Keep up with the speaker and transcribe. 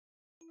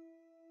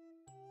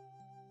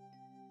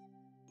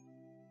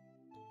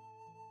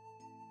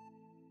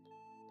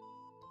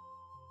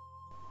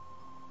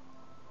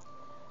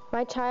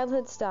My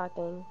childhood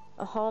stocking,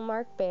 a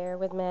Hallmark bear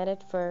with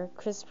matted fur,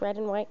 crisp red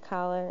and white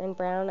collar, and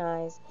brown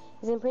eyes,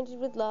 is imprinted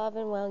with love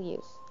and well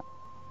use.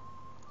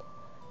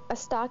 A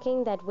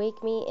stocking that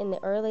wake me in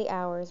the early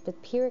hours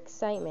with pure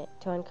excitement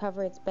to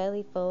uncover its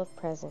belly full of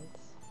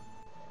presents.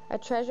 A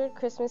treasured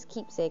Christmas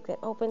keepsake that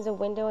opens a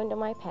window into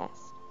my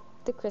past,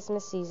 the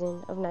Christmas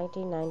season of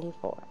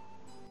 1994.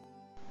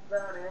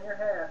 Brownie, in your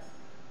hat.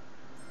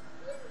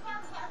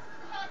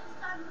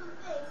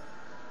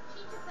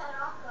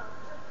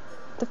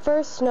 The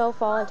first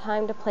snowfall and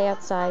time to play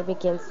outside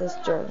begins this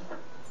journey.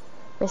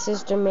 My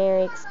sister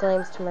Mary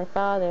exclaims to my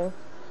father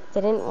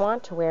that I didn't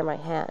want to wear my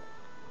hat.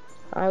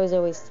 I was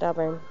always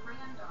stubborn.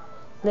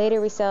 Later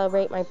we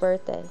celebrate my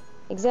birthday,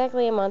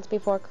 exactly a month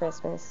before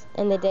Christmas,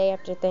 and the day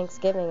after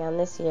Thanksgiving on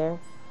this year.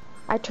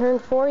 I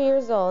turned 4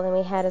 years old and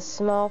we had a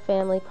small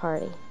family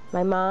party.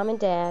 My mom and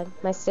dad,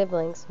 my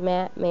siblings,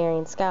 Matt, Mary,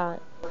 and Scott,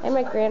 and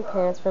my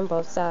grandparents from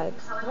both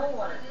sides. Snow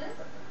White.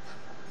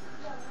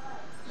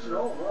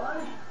 Snow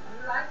White?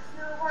 You like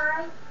Snow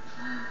White?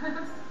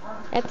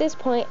 At this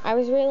point, I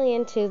was really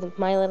into the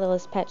My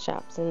Littlest Pet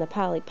Shops and the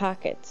Polly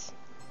Pockets.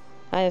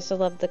 I also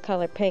loved the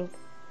color pink.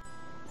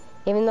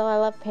 Even though I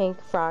love pink,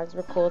 frogs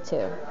were cool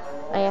too.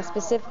 I asked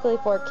specifically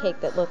for a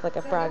cake that looked like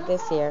a frog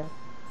this year.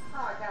 Oh,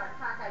 I got a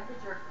cockeyed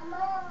picture.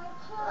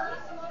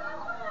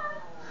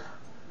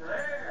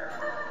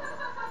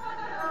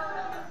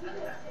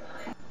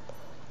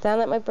 Now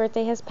that my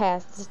birthday has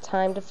passed, it's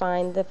time to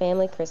find the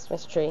family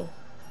Christmas tree.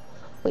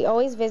 We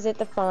always visit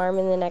the farm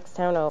in the next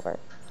town over.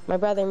 My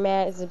brother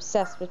Matt is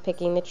obsessed with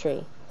picking the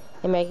tree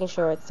and making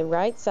sure it's the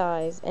right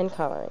size and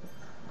coloring.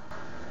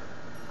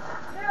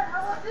 Dad,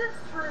 how about this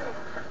tree?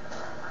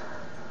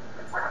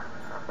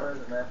 Where is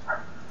it, Matt?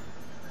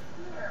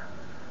 Here.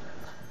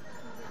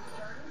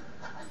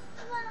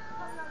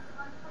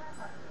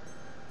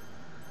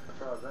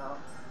 Throw it down.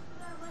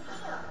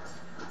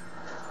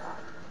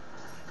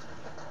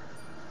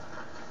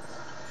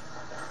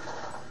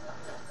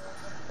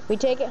 We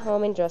take it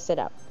home and dress it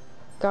up.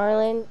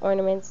 Garland,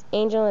 ornaments,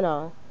 angel and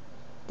all.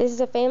 This is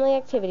a family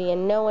activity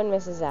and no one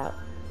misses out.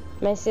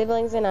 My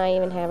siblings and I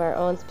even have our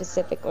own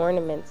specific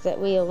ornaments that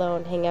we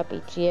alone hang up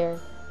each year.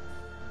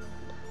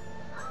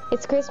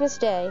 It's Christmas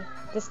Day.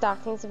 The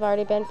stockings have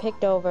already been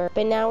picked over,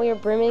 but now we are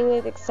brimming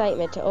with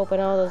excitement to open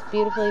all those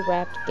beautifully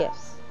wrapped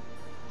gifts.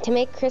 To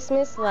make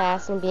Christmas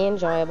last and be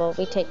enjoyable,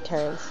 we take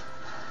turns.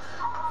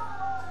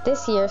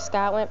 This year,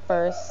 Scott went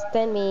first,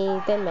 then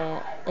me, then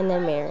Matt, and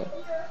then Mary.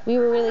 We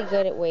were really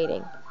good at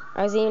waiting.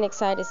 I was even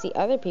excited to see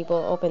other people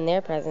open their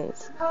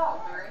presents.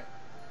 Call, Mary.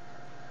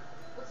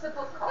 What's the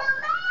book called?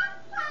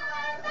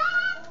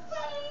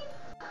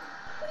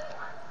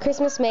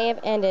 Christmas may have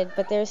ended,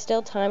 but there is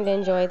still time to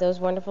enjoy those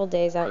wonderful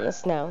days out in the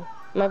snow.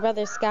 My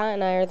brother Scott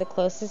and I are the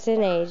closest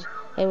in age,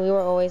 and we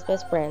were always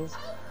best friends.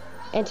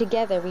 And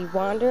together we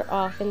wander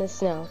off in the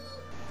snow.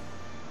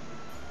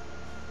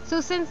 So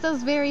since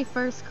those very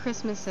first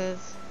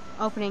Christmases,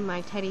 opening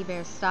my teddy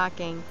bear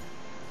stocking,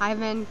 I've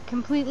been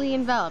completely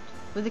enveloped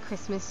with the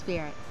Christmas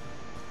spirit.